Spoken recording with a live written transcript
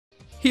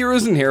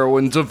heroes and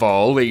heroines of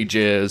all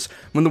ages.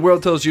 When the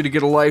world tells you to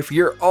get a life,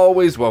 you're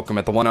always welcome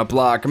at the One Up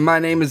Block. My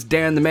name is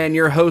Dan the Man,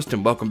 your host,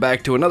 and welcome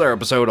back to another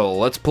episode of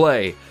Let's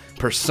Play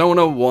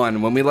Persona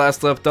 1. When we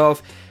last left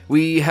off,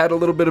 we had a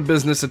little bit of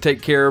business to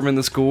take care of in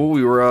the school.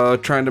 We were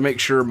trying to make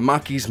sure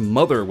Maki's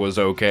mother was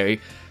okay.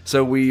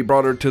 So we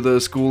brought her to the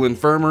school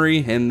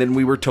infirmary, and then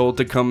we were told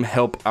to come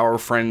help our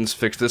friends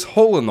fix this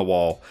hole in the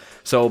wall.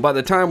 So by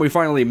the time we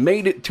finally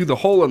made it to the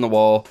hole in the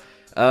wall,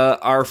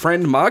 our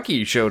friend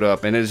Maki showed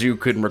up, and as you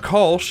can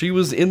recall, she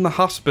was in the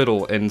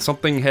hospital and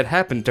something had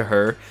happened to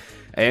her,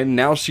 and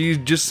now she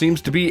just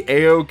seems to be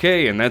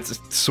a-okay, and that's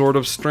sort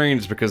of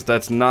strange because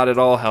that's not at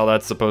all how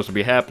that's supposed to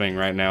be happening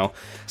right now.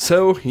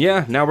 So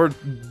yeah, now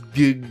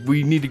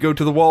we need to go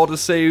to the wall to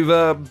save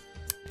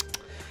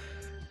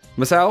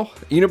Masao?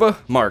 Inaba?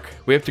 Mark.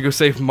 We have to go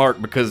save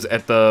Mark because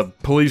at the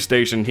police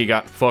station he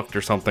got fucked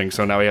or something,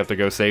 so now we have to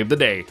go save the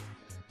day.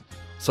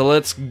 So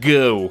let's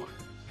go.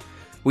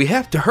 We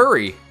have to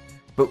hurry!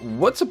 But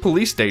what's a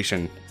police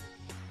station?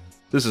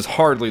 This is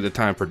hardly the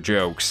time for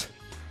jokes.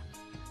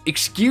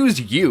 Excuse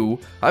you,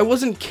 I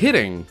wasn't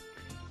kidding.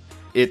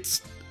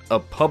 It's a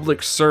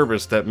public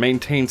service that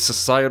maintains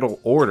societal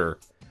order.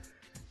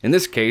 In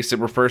this case, it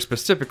refers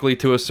specifically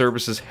to a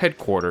service's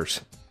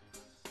headquarters.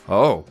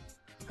 Oh,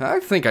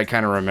 I think I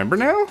kinda remember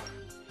now.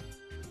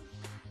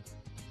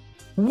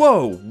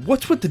 Whoa,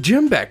 what's with the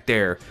gym back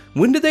there?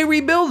 When did they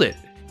rebuild it?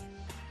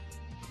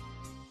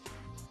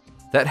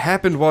 That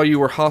happened while you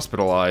were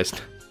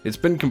hospitalized. It's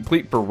been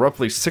complete for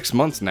roughly 6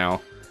 months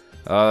now.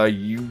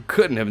 You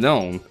couldn't have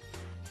known.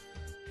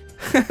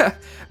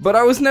 But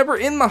I was never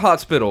in the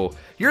hospital.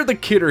 You're the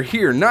kidder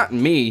here, not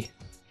me.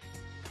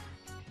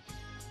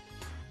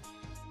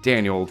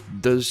 Daniel,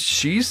 does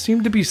she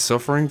seem to be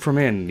suffering from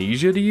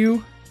amnesia to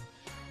you?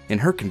 In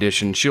her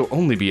condition, she'll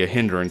only be a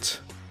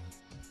hindrance.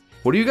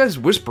 What are you guys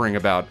whispering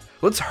about?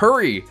 Let's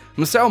hurry!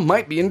 Masao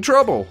might be in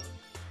trouble.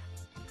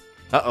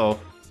 Uh-oh.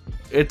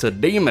 It's a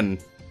demon.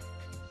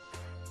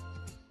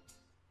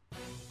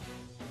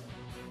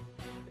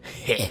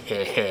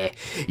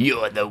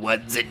 You're the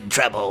ones in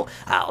trouble.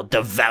 I'll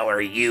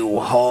devour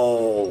you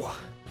whole.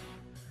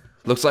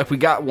 Looks like we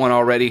got one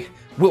already.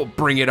 We'll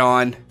bring it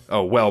on.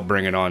 Oh, well,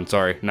 bring it on.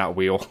 Sorry, not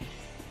wheel.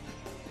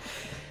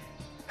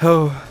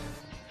 Oh,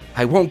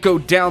 I won't go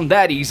down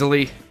that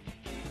easily.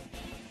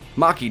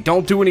 Maki,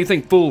 don't do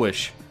anything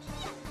foolish.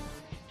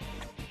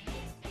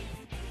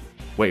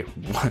 Wait,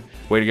 what?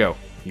 Way to go.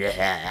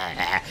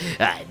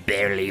 I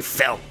barely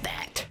felt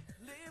that.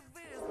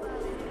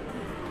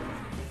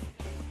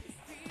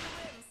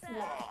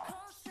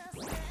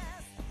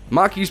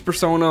 Maki's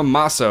persona,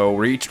 Maso,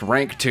 reached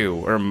rank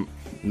 2. Or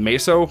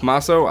Maso?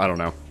 I don't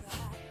know.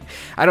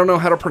 I don't know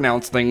how to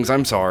pronounce things,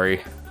 I'm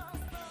sorry.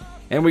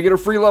 And we get a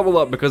free level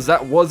up because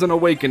that was an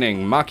awakening.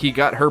 Maki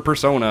got her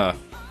persona.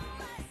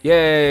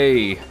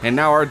 Yay! And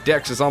now our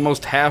dex is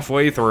almost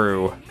halfway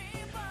through.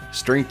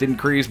 Strength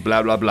increase,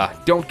 blah blah blah.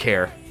 Don't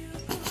care.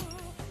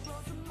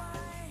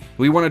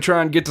 We want to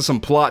try and get to some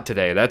plot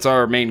today. That's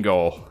our main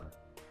goal.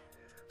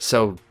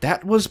 So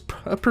that was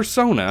a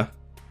persona.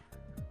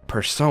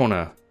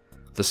 Persona.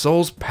 The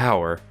soul's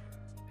power.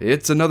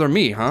 It's another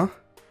me, huh?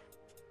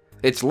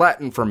 It's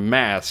Latin for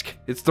mask.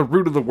 It's the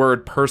root of the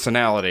word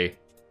personality.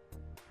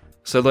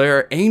 So there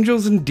are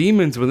angels and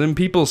demons within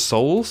people's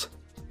souls?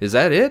 Is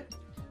that it?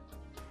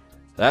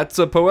 That's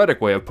a poetic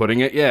way of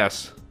putting it,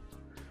 yes.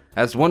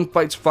 As one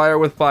fights fire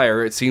with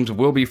fire, it seems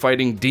we'll be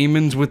fighting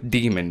demons with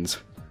demons.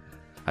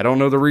 I don't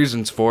know the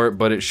reasons for it,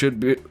 but it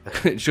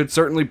should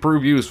certainly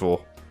prove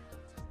useful.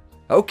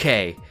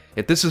 Okay,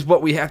 if this is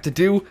what we have to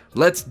do,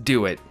 let's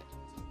do it.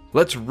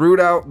 Let's root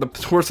out the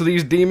source of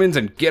these demons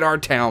and get our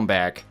town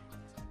back.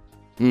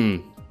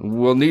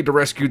 We'll need to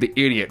rescue the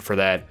idiot for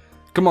that.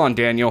 Come on,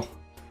 Daniel.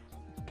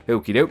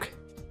 Okie doke.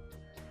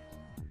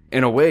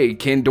 In a way,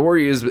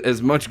 Kandori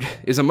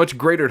is a much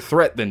greater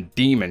threat than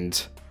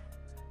demons.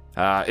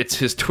 It's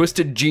his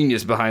twisted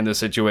genius behind this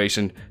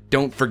situation.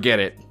 Don't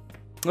forget it.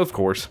 Of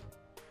course.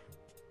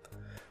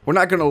 We're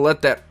not gonna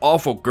let that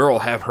awful girl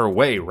have her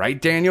way,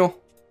 right,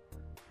 Daniel?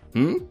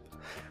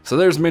 So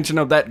there's mention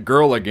of that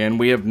girl again.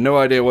 We have no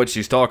idea what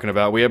she's talking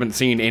about. We haven't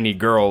seen any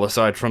girl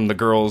aside from the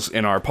girls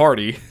in our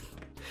party.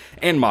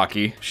 And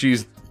Maki.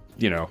 She's,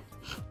 you know,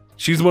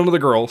 she's one of the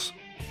girls.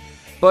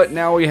 But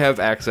now we have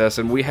access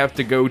and we have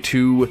to go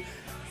to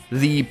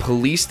the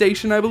police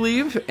station, I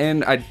believe.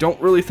 And I don't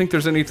really think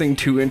there's anything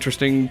too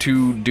interesting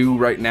to do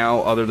right now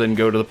other than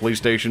go to the police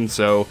station.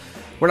 So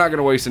we're not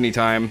gonna waste any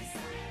time.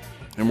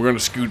 And we're gonna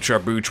scooch our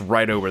booch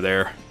right over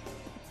there.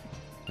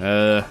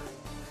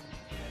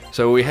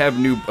 So we have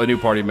a new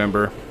party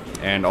member,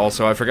 and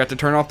also I forgot to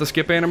turn off the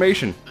skip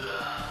animation.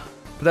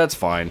 But that's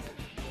fine.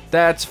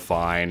 That's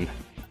fine.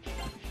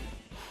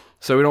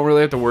 So we don't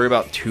really have to worry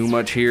about too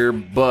much here,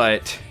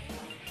 but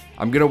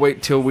I'm gonna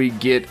wait till we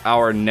get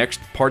our next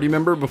party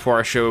member before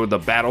I show the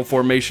battle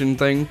formation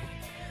thing.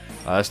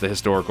 That's the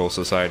Historical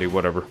Society,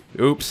 whatever.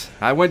 Oops,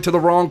 I went to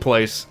the wrong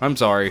place. I'm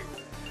sorry.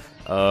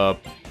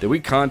 Did we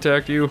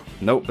contact you?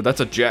 Nope, but that's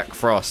a Jack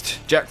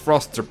Frost. Jack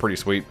Frosts are pretty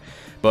sweet.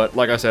 But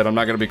like I said, I'm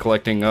not going to be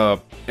collecting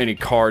any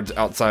cards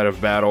outside of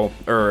battle,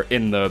 or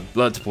in the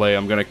Let's Play.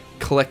 I'm going to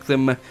collect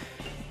them,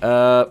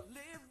 not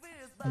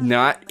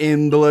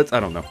in the I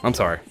don't know. I'm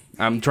sorry.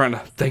 I'm trying to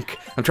think.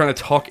 I'm trying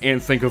to talk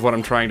and think of what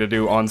I'm trying to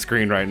do on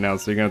screen right now,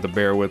 so you're going to have to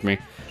bear with me.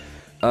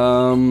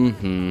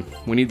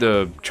 We need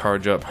to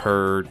charge up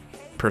her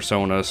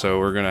persona, so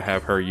we're going to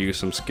have her use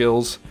some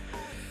skills.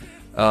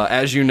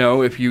 As you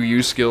know, if you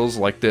use skills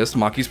like this,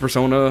 Maki's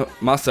persona,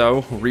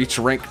 Masao, reach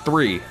rank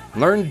 3.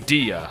 Learn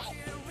Dia.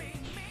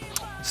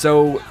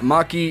 So,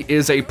 Maki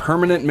is a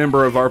permanent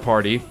member of our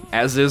party,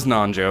 as is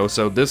Nanjo,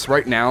 so this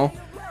right now,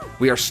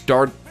 we're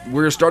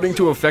starting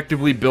to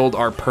effectively build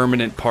our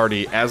permanent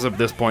party as of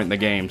this point in the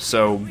game,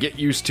 so get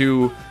used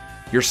to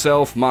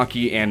yourself,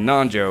 Maki, and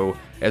Nanjo,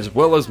 as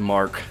well as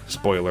Mark.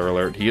 Spoiler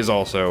alert, he is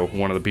also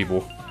one of the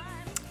people.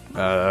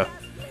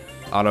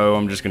 Auto,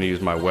 I'm just gonna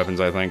use my weapons,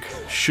 I think.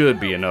 Should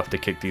be enough to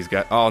kick these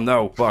guys. Oh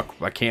no, fuck,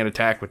 I can't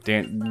attack with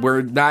Dan.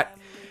 We're not...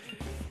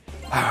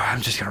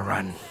 I'm just gonna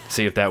run.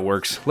 See if that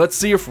works. Let's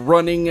see if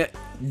running...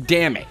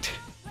 Damn it.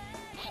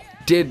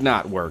 Did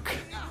not work.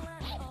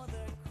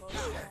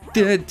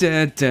 Da,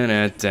 da, da,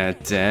 da, da,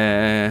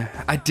 da.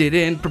 I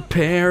didn't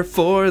prepare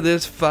for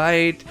this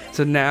fight,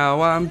 so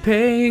now I'm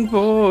paying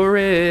for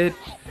it.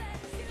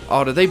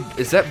 Oh, did they...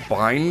 Is that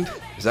bind?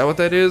 Is that what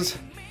that is?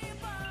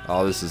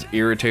 Oh, this is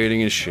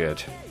irritating as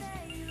shit.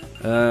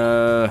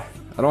 I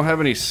don't have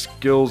any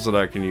skills that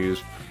I can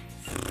use.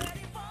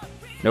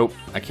 Nope,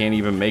 I can't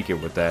even make it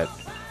with that.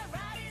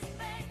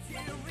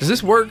 Does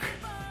this work?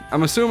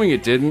 I'm assuming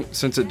it didn't,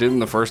 since it didn't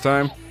the first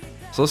time.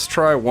 So let's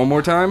try one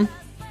more time.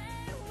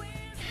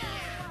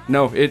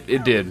 No, it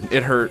did.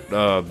 It hurt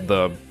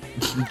the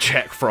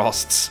Jack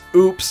Frosts.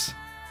 Oops.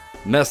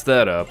 Messed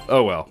that up.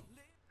 Oh well.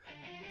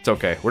 It's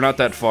okay. We're not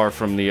that far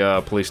from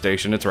the police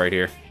station. It's right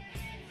here.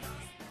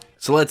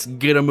 So let's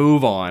get a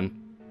move on.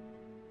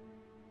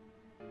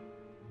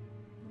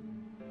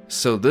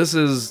 So this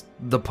is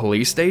the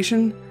police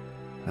station?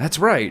 That's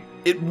right.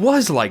 It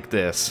was like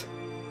this.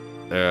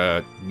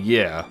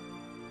 Yeah.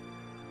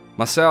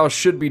 Masao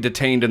should be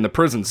detained in the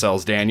prison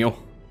cells,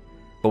 Daniel.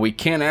 But we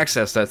can't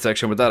access that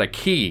section without a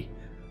key.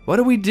 What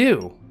do we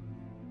do?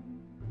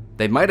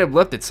 They might have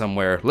left it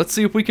somewhere. Let's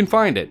see if we can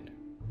find it.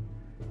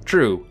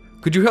 True.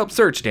 Could you help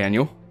search,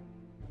 Daniel?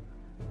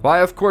 Why,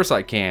 of course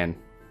I can.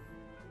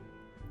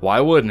 Why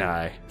wouldn't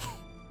I?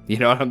 You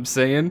know what I'm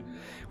saying?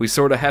 We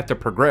sort of have to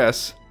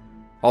progress.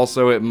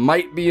 Also, it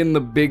might be in the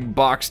big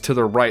box to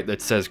the right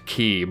that says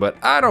key, but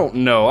I don't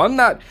know.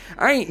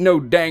 I ain't no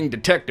dang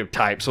detective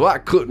type, so I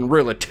couldn't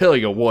really tell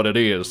you what it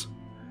is.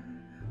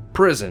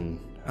 Prison.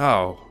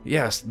 Oh,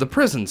 yes, the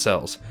prison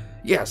cells.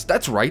 Yes,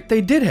 that's right,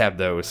 they did have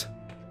those.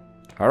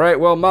 Alright,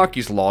 well,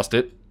 Maki's lost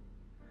it.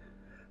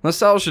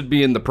 Masao should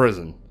be in the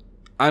prison.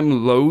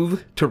 I'm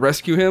loath to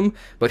rescue him,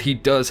 but he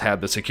does have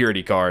the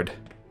security card.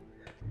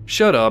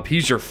 Shut up,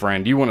 he's your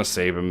friend, you want to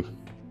save him.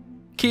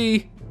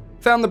 Key.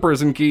 Found the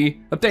prison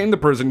key. Obtained the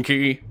prison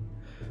key.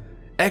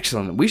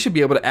 Excellent, we should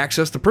be able to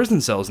access the prison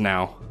cells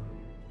now.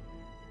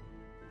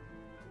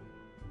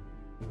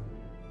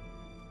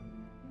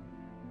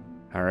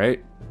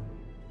 Alright.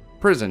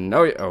 Prison.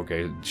 Oh, yeah.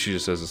 Okay, she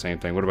just says the same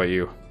thing. What about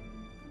you?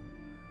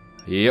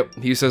 Yep,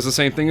 he says the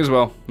same thing as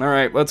well.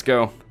 Alright, let's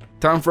go.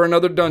 Time for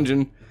another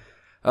dungeon.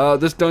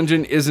 This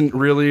dungeon isn't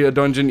really a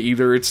dungeon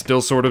either. It's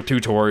still sort of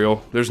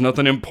tutorial. There's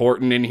nothing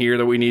important in here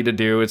that we need to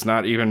do. It's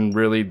not even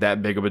really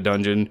that big of a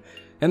dungeon.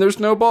 And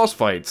there's no boss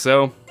fight,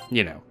 so,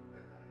 you know.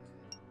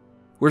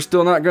 We're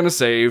still not gonna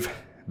save,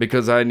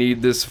 because I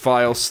need this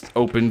file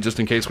open just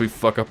in case we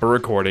fuck up a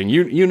recording.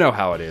 You know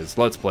how it is.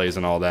 Let's Plays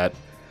and all that.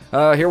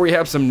 Here we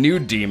have some new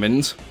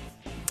demons.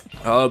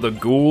 The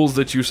ghouls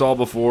that you saw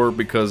before,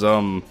 because,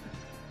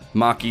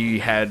 Maki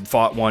had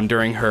fought one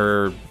during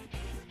her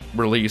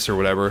release or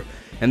whatever.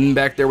 And then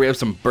back there we have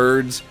some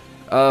birds.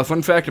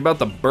 Fun fact about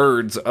the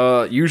birds,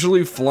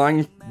 usually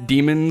flying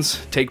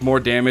demons take more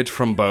damage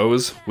from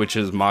bows, which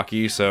is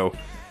Maki, so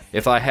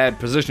if I had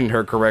positioned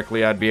her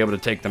correctly, I'd be able to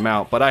take them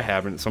out, but I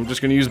haven't, so I'm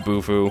just gonna use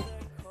Bufu,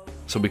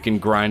 so we can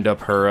grind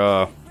up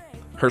her,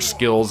 her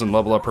skills and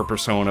level up her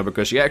persona,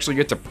 because she actually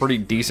gets a pretty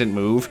decent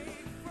move,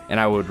 and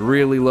I would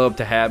really love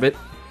to have it,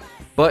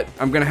 but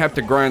I'm gonna have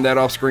to grind that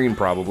off screen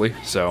probably,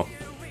 so,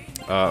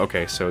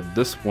 okay, so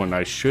this one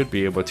I should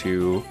be able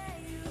to...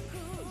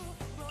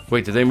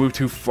 Wait, did they move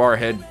too far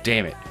ahead?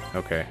 Damn it.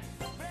 Okay.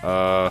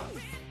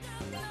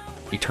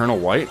 Eternal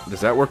White?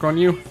 Does that work on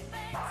you?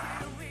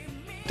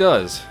 It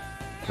does.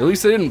 At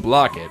least they didn't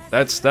block it.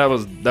 That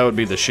would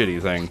be the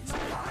shitty thing.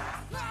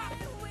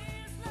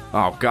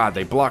 Oh god,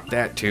 they blocked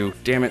that too.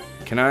 Damn it.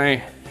 Can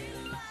I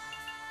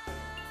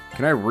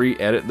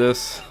re-edit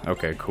this?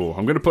 Okay, cool.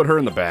 I'm gonna put her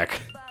in the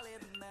back.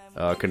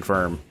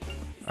 Confirm.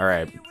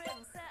 Alright.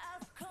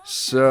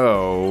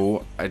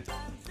 So, I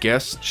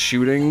guess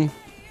shooting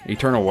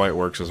Eternal White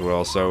works as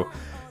well, so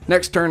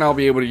next turn I'll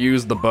be able to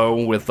use the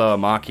bow with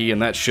Maki,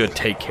 and that should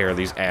take care of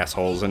these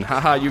assholes. And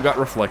haha, you got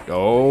reflect.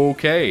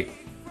 Okay.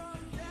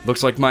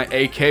 Looks like my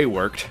AK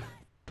worked.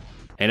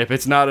 And if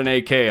it's not an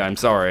AK, I'm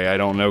sorry, I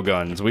don't know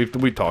guns.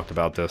 We've talked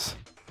about this.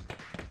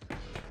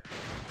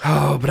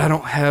 Oh, but I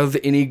don't have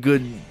any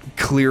good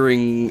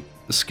clearing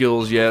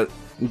skills yet.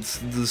 It's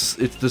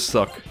the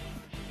suck.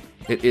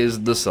 It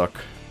is the suck.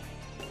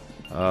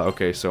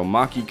 Okay, so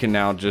Maki can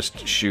now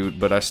just shoot,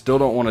 but I still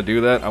don't want to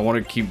do that. I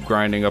want to keep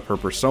grinding up her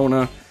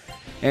persona,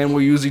 and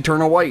we'll use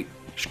Eternal White.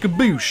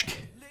 Shkabooshk.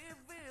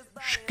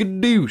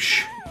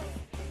 Shkadoosh.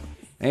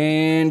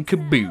 And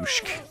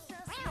kabooshk.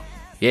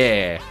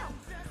 Yeah.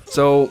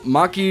 So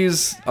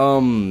Maki's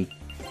bow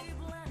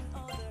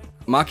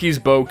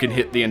can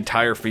hit the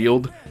entire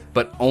field,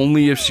 but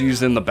only if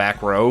she's in the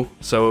back row.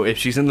 So if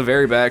she's in the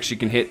very back, she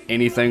can hit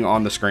anything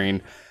on the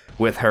screen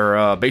with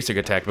her basic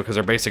attack, because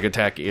her basic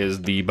attack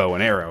is the bow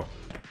and arrow.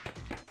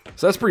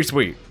 So that's pretty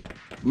sweet.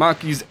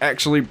 Maki's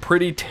actually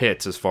pretty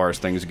tits as far as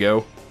things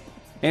go.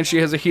 And she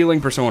has a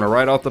healing persona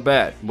right off the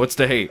bat. What's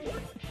to hate?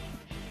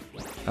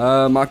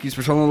 Maki's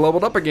persona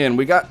leveled up again.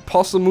 We got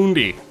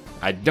Possamundi.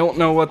 I don't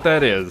know what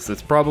that is.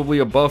 It's probably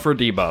a buff or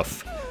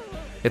debuff.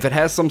 If it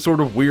has some sort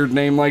of weird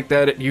name like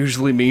that, it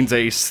usually means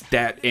a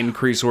stat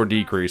increase or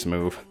decrease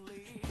move.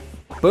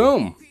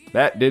 Boom!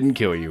 That didn't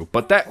kill you,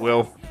 but that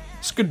will.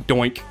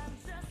 Skadoink.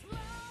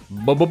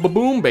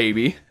 Boom,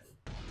 baby.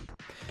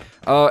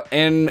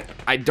 And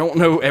I don't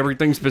know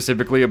everything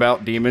specifically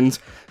about demons,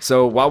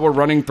 so while we're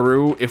running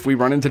through, if we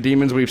run into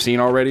demons we've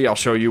seen already, I'll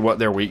show you what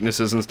their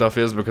weaknesses and stuff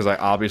is, because I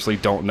obviously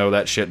don't know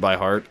that shit by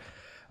heart.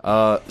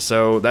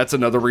 So that's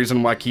another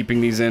reason why keeping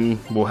these in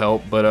will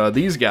help, but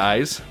these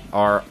guys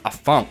are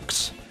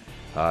Afunks.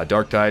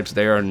 Dark types,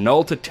 they are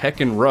null to tech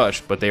and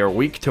rush, but they are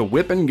weak to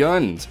whip and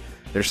guns.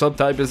 Their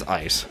subtype is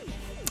ice.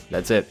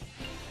 That's it.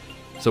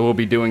 So we'll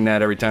be doing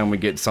that every time we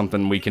get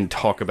something we can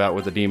talk about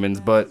with the demons,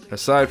 but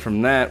aside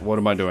from that, what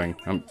am I doing?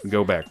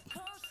 Go back.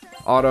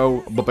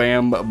 Auto,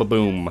 ba-bam,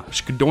 ba-boom.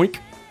 Shkadoink.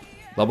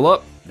 Level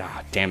up?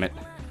 Ah, damn it.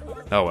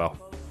 Oh well.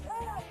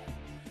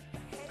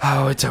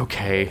 Oh, it's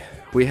okay.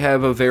 We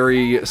have a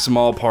very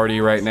small party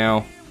right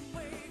now.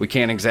 We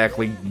can't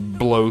exactly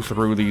blow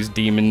through these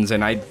demons,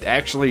 and I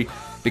actually,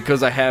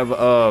 because I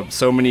have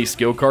so many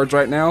skill cards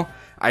right now,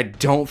 I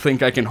don't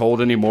think I can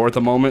hold any more at the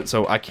moment,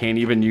 so I can't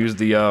even use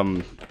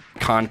the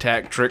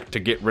contact trick to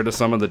get rid of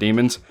some of the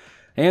demons.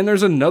 And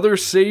there's another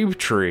save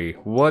tree.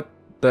 What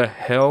the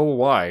hell?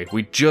 Why?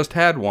 We just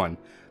had one.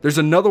 There's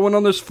another one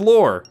on this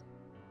floor.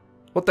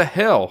 What the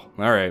hell?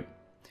 Alright.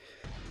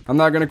 I'm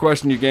not gonna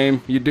question you,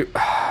 game. You do.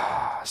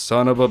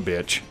 Son of a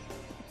bitch.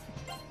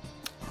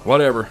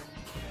 Whatever.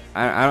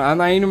 I'm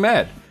not even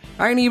mad.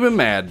 I ain't even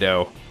mad,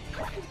 though.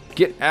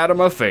 Get out of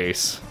my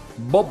face.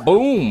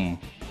 Ba-boom!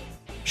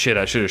 Shit,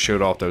 I should have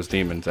showed off those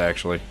demons,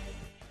 actually.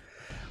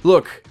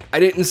 Look, I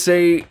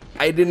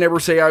didn't ever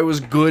say I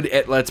was good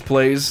at Let's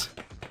Plays.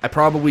 I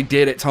probably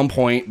did at some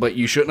point, but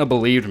you shouldn't have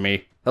believed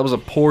me. That was a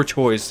poor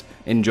choice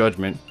in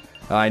judgment.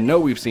 I know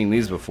we've seen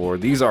these before.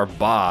 These are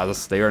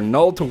Bas. They are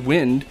null to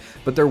wind,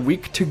 but they're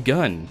weak to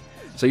gun.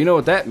 So you know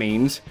what that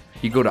means.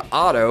 You go to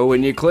auto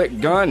and you click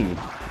gun.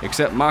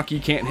 Except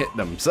Maki can't hit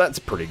them, so that's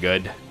pretty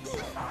good.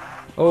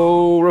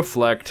 Oh,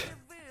 reflect.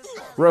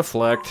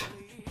 Reflect.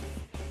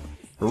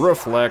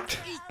 Reflect.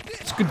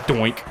 It's a good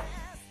doink.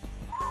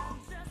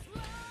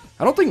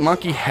 I don't think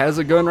Maki has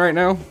a gun right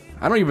now.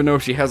 I don't even know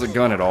if she has a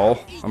gun at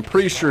all. I'm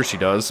pretty sure she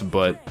does,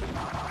 but,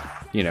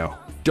 you know,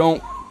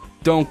 don't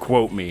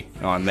quote me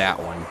on that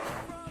one.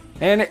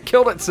 And it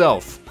killed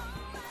itself.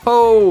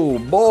 Oh,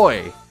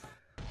 boy.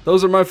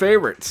 Those are my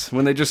favorites,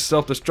 when they just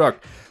self-destruct.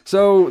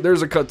 So,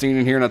 there's a cutscene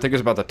in here, and I think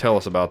it's about to tell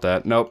us about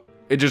that. Nope,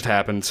 it just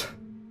happens.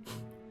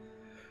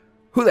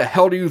 Who the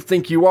hell do you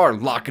think you are,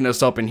 locking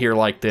us up in here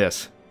like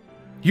this?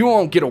 You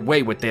won't get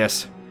away with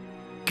this.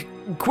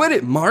 Quit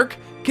it, Mark.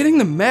 Getting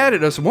them mad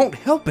at us won't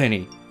help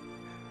any.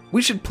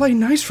 We should play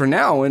nice for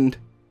now and...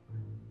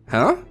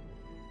 Huh?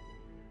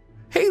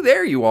 Hey,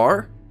 there you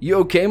are. You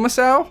okay,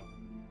 Masao?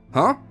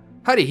 Huh?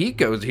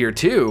 Hidehiko's here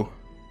too.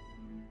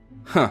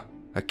 Huh.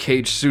 A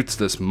cage suits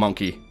this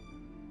monkey.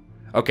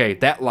 Okay,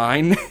 that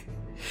line.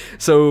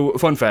 So,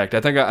 fun fact. I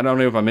don't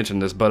know if I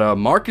mentioned this, but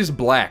Mark is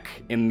black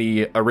in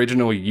the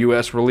original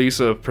US release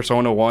of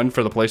Persona 1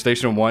 for the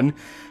PlayStation 1.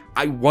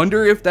 I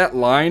wonder if that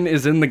line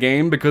is in the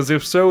game, because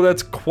if so,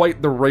 that's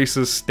quite the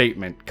racist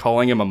statement,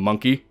 calling him a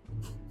monkey.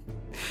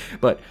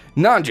 But,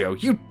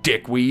 Nanjo, you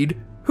dickweed!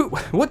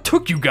 What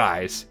took you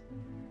guys?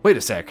 Wait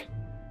a sec.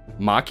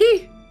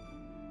 Maki?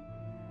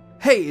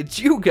 Hey, it's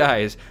you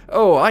guys!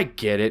 Oh, I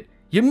get it.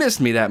 You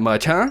missed me that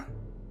much, huh?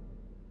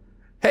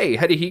 Hey,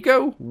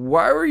 Hidehiko,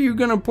 why were you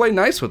gonna play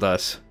nice with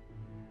us?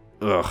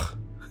 Ugh.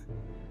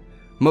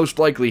 Most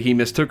likely he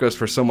mistook us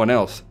for someone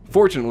else.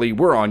 Fortunately,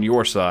 we're on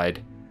your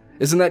side.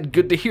 Isn't that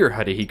good to hear,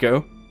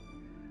 Hidehiko?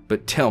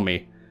 But tell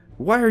me,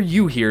 why are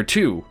you here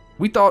too?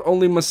 We thought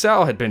only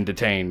Masao had been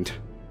detained.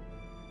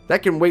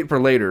 That can wait for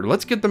later.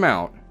 Let's get them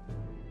out.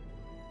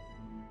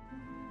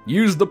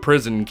 Use the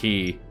prison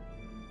key.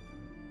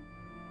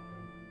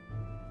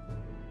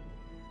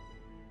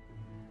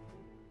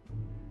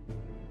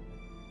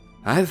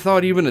 I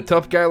thought even a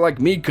tough guy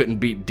like me couldn't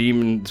beat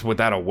demons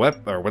without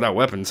without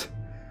weapons.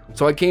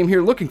 So I came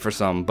here looking for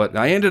some, but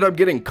I ended up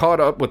getting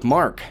caught up with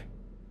Mark.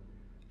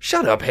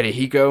 Shut up,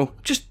 Hidehiko.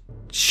 Just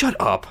shut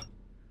up.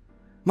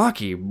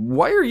 Maki,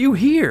 why are you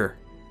here?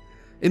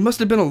 It must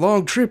have been a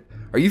long trip.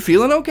 Are you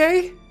feeling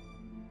okay?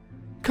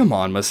 Come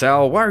on,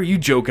 Masao, why are you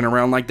joking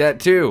around like that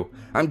too?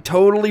 I'm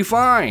totally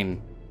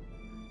fine.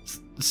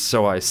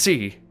 So I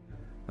see.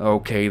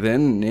 Okay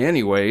then,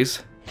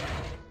 anyways.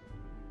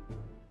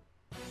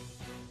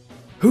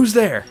 Who's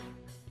there?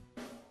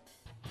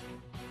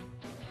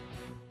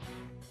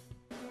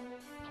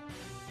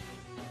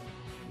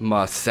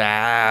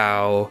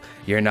 Masao,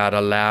 you're not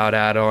allowed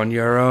out on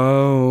your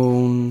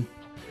own.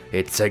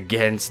 It's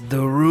against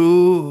the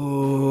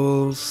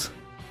rules.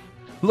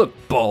 Look,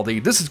 Baldy,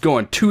 this is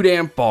going too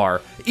damn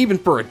far, even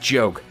for a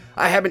joke.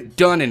 I haven't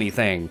done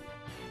anything.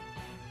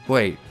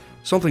 Wait,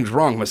 something's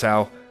wrong,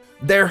 Masao.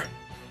 There.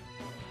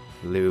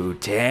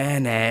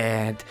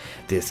 Lieutenant,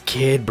 this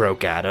kid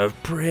broke out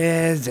of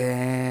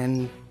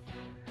prison.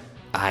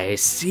 I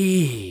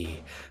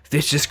see.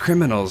 Vicious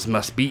criminals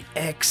must be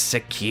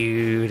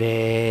executed.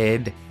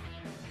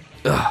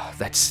 Ugh,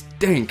 that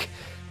stink.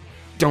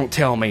 Don't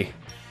tell me.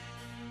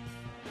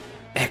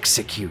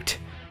 Execute.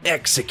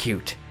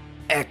 Execute.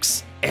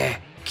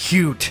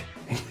 Execute.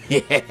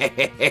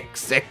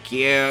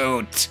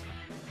 Execute.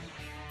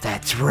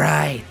 That's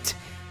right.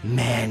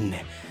 Men,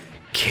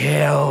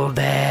 kill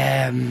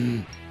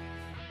them.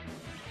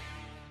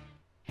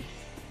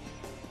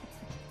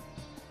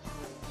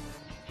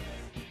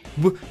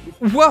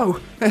 Whoa!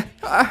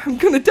 I'm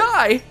gonna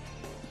die!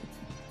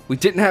 We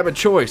didn't have a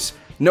choice.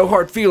 No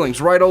hard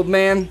feelings, right, old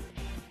man?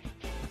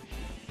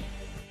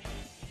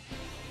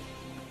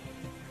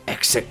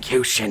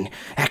 Execution!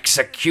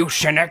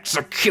 Execution!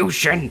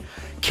 Execution!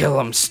 Kill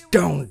 'em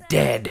stone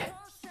dead!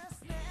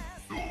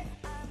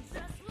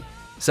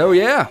 So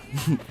yeah,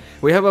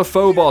 we have a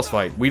faux boss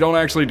fight. We don't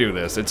actually do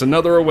this. It's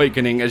another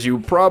awakening, as you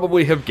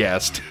probably have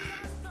guessed.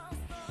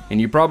 And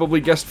you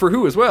probably guessed for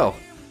who as well.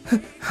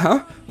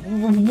 Huh?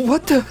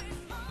 What the?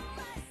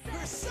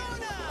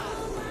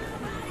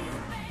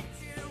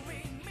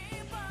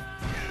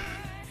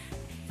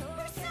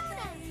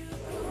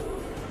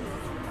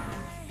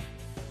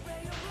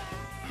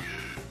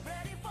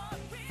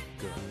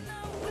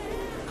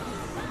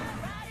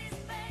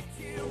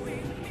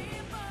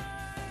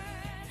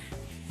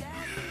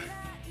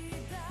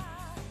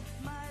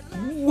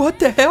 What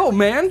the hell,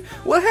 man?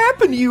 What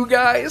happened to you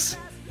guys?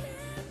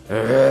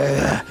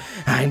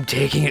 I'm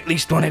taking at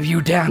least one of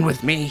you down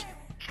with me.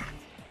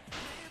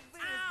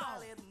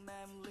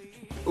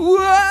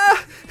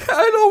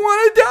 I don't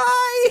want to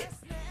die!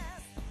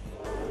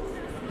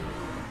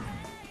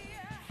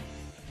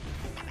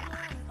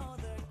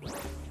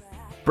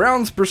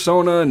 Brown's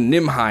persona,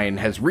 Nimhine,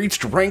 has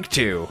reached rank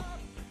 2.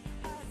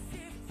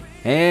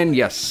 And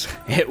yes,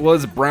 it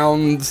was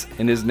Brown's,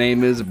 and his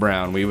name is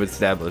Brown. We've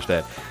established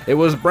that. It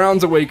was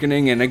Brown's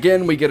awakening, and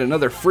again we get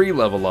another free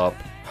level up.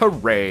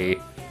 Hooray!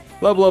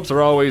 Level ups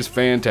are always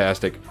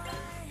fantastic.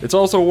 It's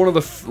also one of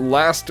the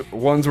last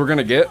ones we're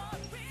gonna get,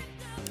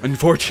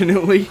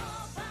 unfortunately.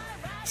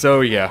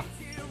 So yeah,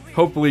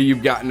 hopefully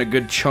you've gotten a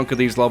good chunk of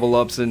these level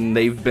ups and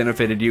they've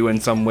benefited you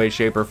in some way,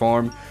 shape, or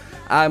form.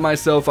 I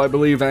myself, I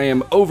believe I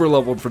am over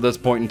leveled for this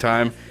point in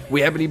time.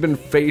 We haven't even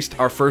faced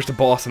our first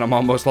boss and I'm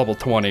almost level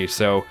 20,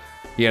 so,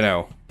 you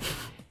know.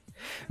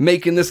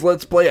 Making this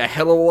Let's Play a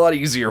hell of a lot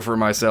easier for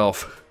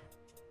myself.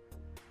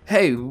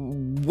 Hey,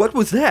 what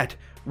was that?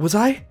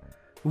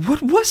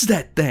 What was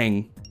that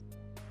thing?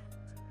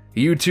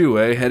 You too,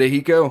 eh,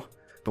 Hidehiko?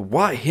 But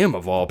why him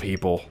of all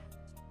people?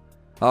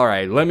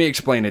 Alright, let me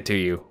explain it to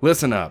you.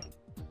 Listen up.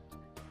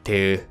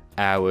 2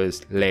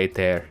 hours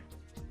later.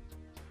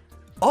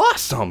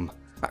 Awesome!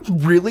 I'm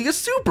really a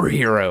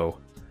superhero!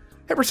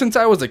 Ever since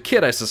I was a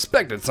kid, I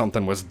suspected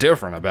something was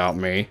different about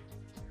me.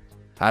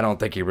 I don't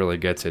think he really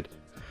gets it.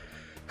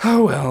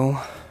 Oh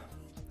well.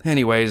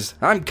 Anyways,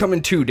 I'm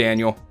coming too,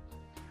 Daniel.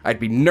 I'd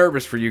be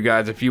nervous for you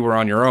guys if you were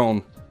on your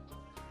own.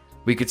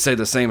 We could say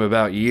the same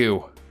about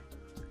you.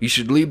 You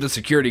should leave the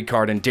security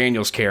card in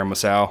Daniel's care,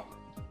 Masao.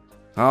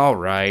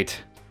 Alright.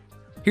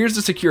 Here's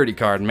the security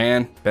card,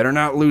 man. Better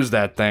not lose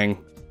that thing.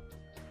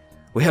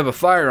 We have a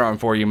firearm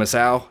for you,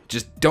 Masao.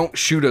 Just don't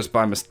shoot us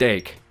by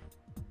mistake.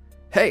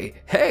 Hey,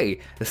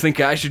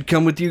 think I should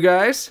come with you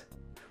guys?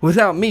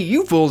 Without me,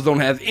 you fools don't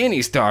have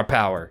any star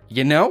power,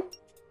 you know?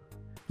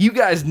 You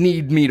guys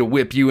need me to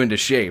whip you into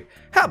shape.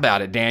 How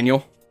about it,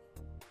 Daniel?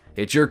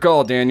 It's your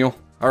call, Daniel.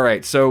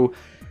 Alright, so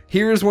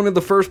here's one of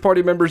the first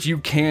party members you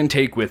can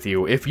take with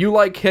you. If you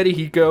like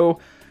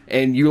Hidehiko,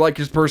 and you like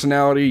his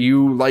personality,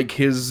 you like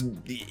his...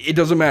 It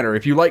doesn't matter.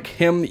 If you like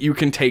him, you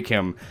can take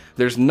him.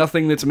 There's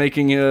nothing that's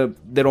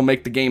that'll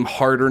make the game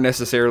harder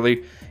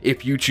necessarily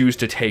if you choose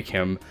to take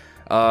him.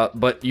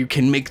 But you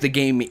can make the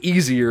game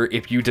easier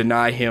if you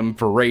deny him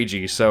for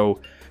Reiji. So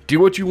do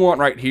what you want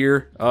right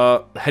here.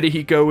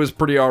 Hidehiko is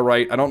pretty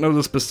alright. I don't know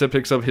the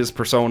specifics of his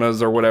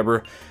personas or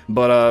whatever,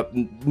 but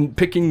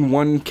picking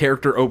one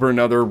character over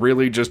another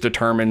really just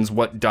determines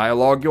what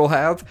dialogue you'll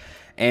have.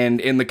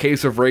 And in the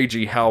case of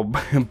Reiji, how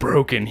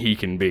broken he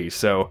can be.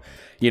 So,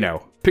 you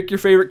know, pick your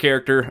favorite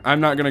character. I'm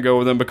not going to go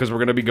with him because we're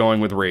going to be going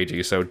with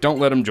Reiji, so don't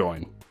let him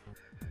join.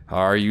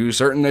 Are you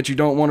certain that you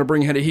don't want to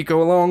bring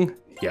Hidehiko along?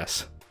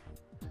 Yes.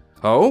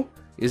 Oh?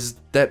 Is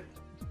that...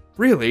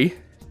 really?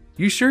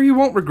 You sure you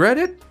won't regret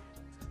it?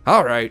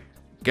 Alright,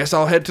 guess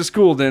I'll head to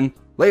school then.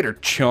 Later,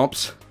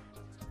 chumps.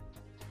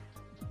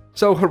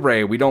 So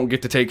hooray, we don't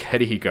get to take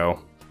Hidehiko.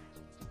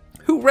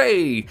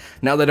 Hooray!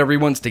 Now that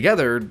everyone's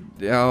together,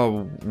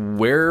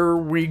 where are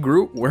we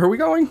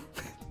going?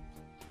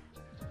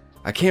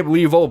 I can't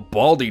believe old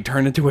Baldy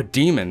turned into a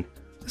demon.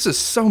 This is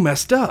so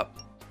messed up.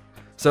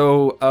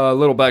 So,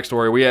 little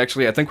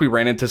backstory, I think we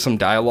ran into some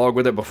dialogue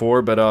with it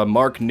before, but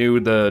Mark knew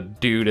the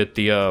dude at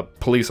the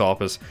police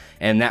office,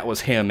 and that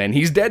was him, and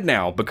he's dead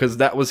now, because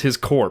that was his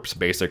corpse,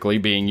 basically,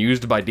 being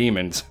used by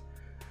demons.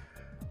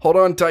 Hold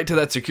on tight to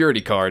that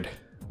security card.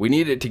 We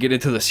need it to get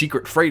into the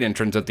secret freight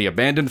entrance at the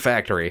abandoned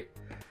factory.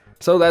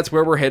 So that's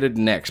where we're headed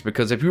next,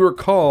 because if you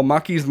recall,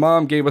 Maki's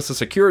mom gave us a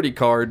security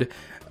card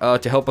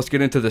to help us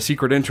get into the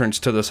secret entrance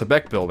to the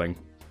Sebek building.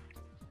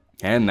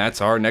 And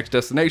that's our next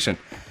destination.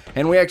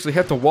 And we actually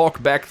have to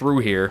walk back through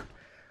here.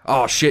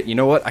 Oh shit, you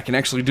know what? I can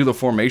actually do the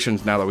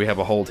formations now that we have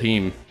a whole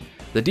team.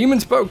 The demon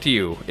spoke to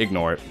you.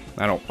 Ignore it.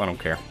 I don't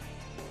care.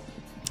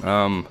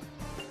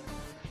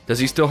 Does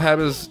he still have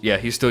his... yeah,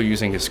 he's still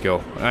using his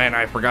skill. And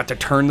I forgot to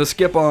turn the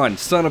skip on.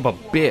 Son of a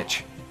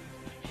bitch.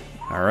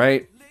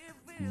 Alright.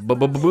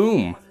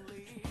 Boom.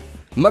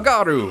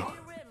 Magaru.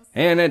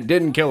 And it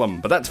didn't kill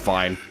him, but that's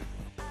fine.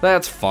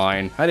 That's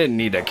fine. I didn't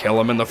need to kill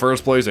him in the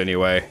first place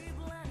anyway.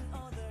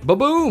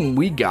 Ba-boom!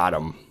 We got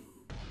him.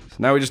 So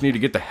now we just need to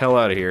get the hell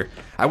out of here.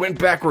 I went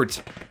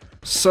backwards.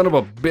 Son of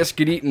a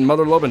biscuit-eating,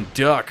 mother-loving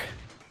duck.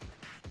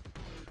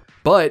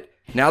 But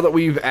now that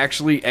we've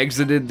actually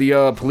exited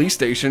the police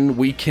station,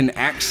 we can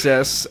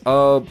access,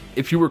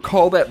 if you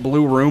recall that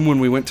blue room when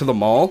we went to the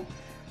mall,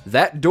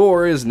 that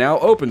door is now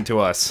open to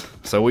us.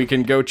 So we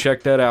can go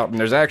check that out. And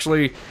there's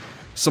actually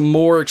some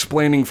more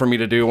explaining for me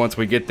to do once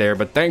we get there,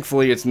 but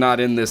thankfully it's not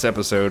in this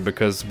episode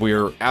because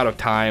we're out of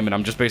time and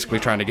I'm just basically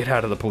trying to get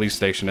out of the police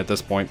station at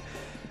this point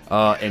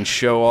and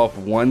show off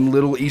one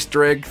little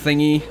Easter egg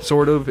thingy,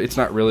 sort of. It's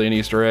not really an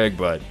Easter egg,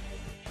 but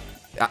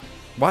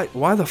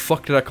why the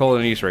fuck did I call it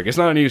an Easter egg? It's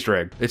not an Easter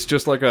egg. It's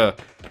just like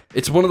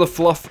it's one of the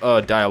fluff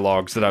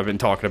dialogues that I've been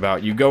talking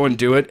about. You go and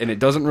do it and it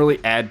doesn't really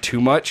add too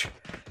much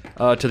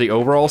to the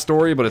overall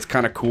story, but it's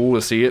kind of cool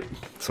to see it.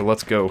 So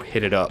let's go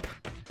hit it up.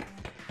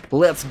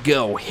 Let's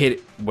go hit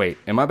it. Wait,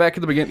 am I back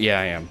at the beginning? Yeah,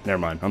 I am. Never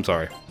mind. I'm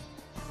sorry.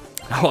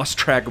 I lost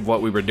track of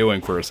what we were doing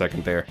for a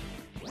second there.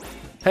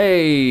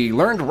 Hey,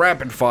 learned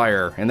rapid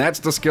fire, and that's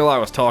the skill I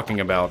was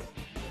talking about.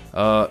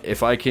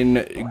 If I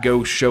can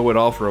go show it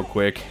off real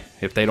quick,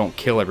 if they don't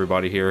kill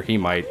everybody here, he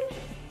might.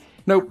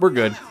 Nope, we're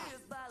good.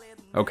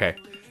 Okay.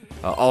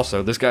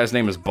 Also, this guy's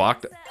name is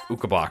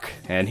Ukabak,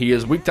 and he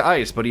is weak to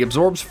ice, but he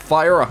absorbs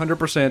fire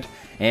 100%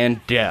 and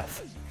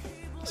death.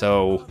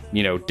 So,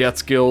 you know, death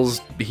skills,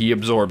 he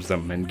absorbs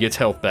them and gets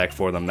health back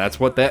for them.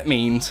 That's what that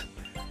means.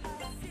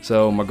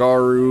 So,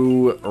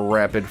 Magaru,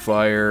 Rapid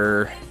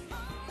Fire,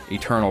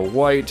 Eternal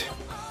White,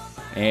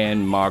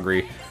 and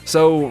Magri.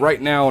 So,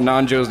 right now,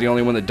 Nanjo's the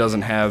only one that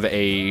doesn't have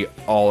a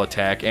all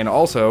attack. And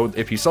also,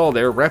 if you saw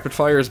there, Rapid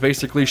Fire is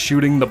basically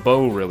shooting the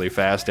bow really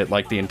fast at,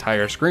 like, the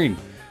entire screen.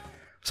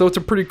 So it's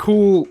a pretty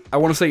cool, I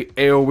want to say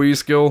AoE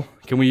skill.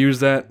 Can we use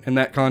that in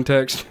that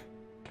context?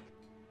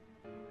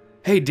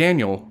 Hey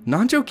Daniel,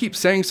 Nanjo keeps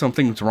saying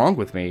something's wrong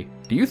with me.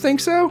 Do you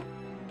think so?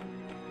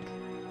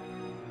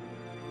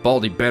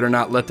 Baldy better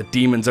not let the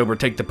demons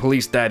overtake the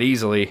police that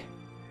easily.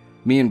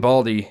 Me and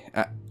Baldy,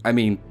 I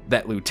mean,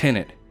 that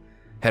lieutenant,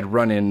 had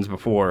run-ins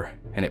before,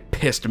 and it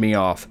pissed me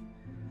off.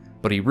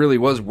 But he really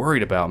was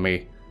worried about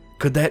me.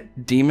 Could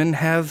that demon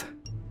have...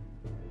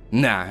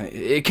 Nah,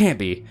 it can't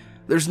be.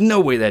 There's no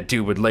way that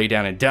dude would lay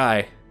down and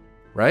die.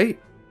 Right?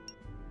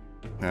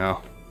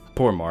 Oh,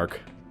 poor Mark.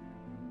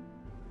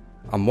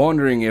 I'm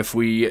wondering if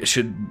we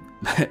should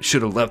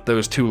have left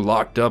those two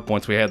locked up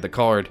once we had the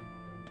card.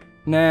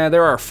 Nah,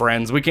 they're our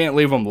friends. We can't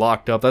leave them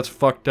locked up. That's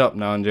fucked up,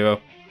 Nanjo.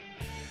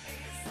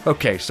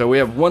 Okay, so we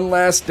have one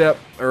last step,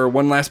 or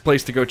one last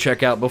place to go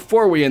check out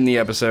before we end the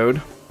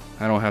episode.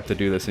 I don't have to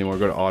do this anymore.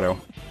 Go to auto.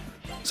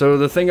 So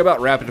the thing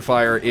about Rapid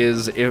Fire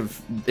is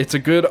if it's a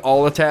good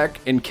all attack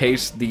in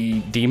case the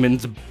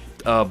demons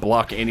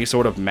block any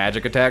sort of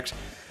magic attacks.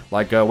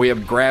 Like we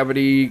have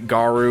Gravity,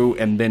 Garu,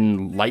 and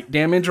then Light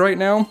damage right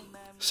now.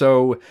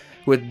 So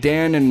with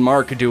Dan and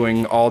Mark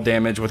doing all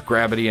damage with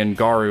Gravity and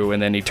Garu,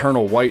 and then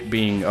Eternal White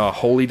being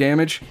holy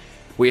damage,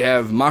 we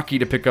have Maki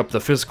to pick up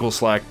the physical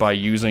slack by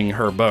using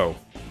her bow.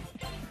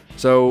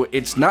 So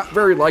it's not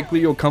very likely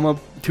you'll come up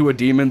to a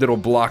demon that'll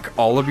block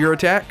all of your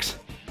attacks.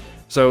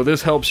 So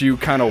this helps you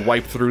kind of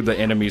wipe through the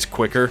enemies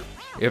quicker,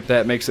 if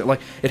that makes it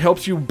like... It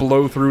helps you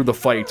blow through the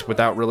fights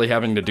without really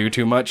having to do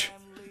too much.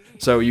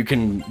 So you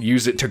can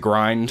use it to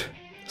grind.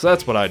 So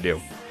that's what I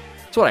do.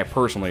 That's what I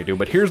personally do,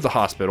 but here's the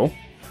hospital.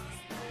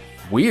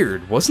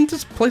 Weird, wasn't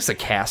this place a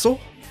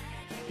castle?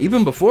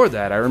 Even before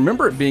that, I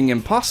remember it being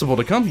impossible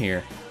to come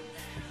here.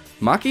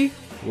 Maki,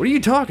 what are you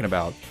talking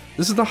about?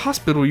 This is the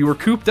hospital you were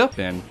cooped up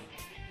in.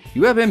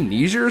 You have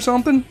amnesia or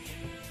something?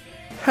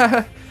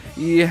 Haha,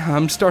 yeah,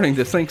 I'm starting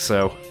to think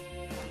so.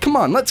 Come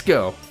on, let's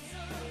go.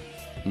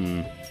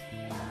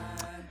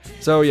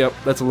 So, yep,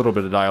 that's a little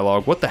bit of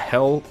dialogue. What the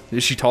hell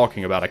is she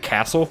talking about? A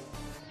castle?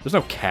 There's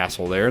no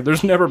castle there.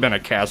 There's never been a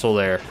castle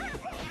there.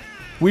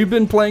 We've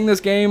been playing this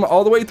game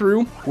all the way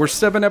through. We're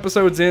 7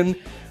 episodes in.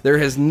 There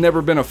has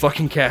never been a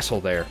fucking castle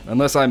there.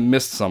 Unless I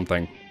missed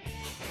something.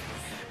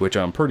 Which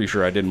I'm pretty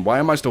sure I didn't. Why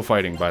am I still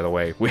fighting, by the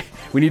way?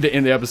 We need to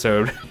end the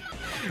episode.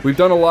 We've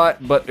done a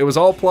lot, but it was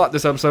all plot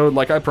this episode,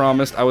 like I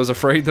promised. I was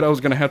afraid that I was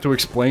going to have to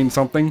explain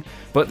something,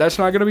 but that's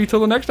not going to be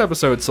till the next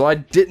episode, so I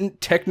didn't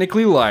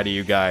technically lie to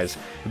you guys.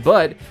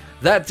 But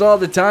that's all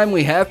the time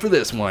we have for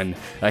this one.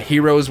 A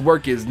hero's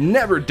work is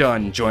never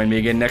done. Join me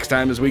again next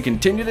time as we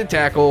continue to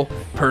tackle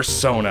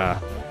Persona.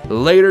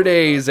 Later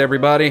days,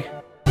 everybody.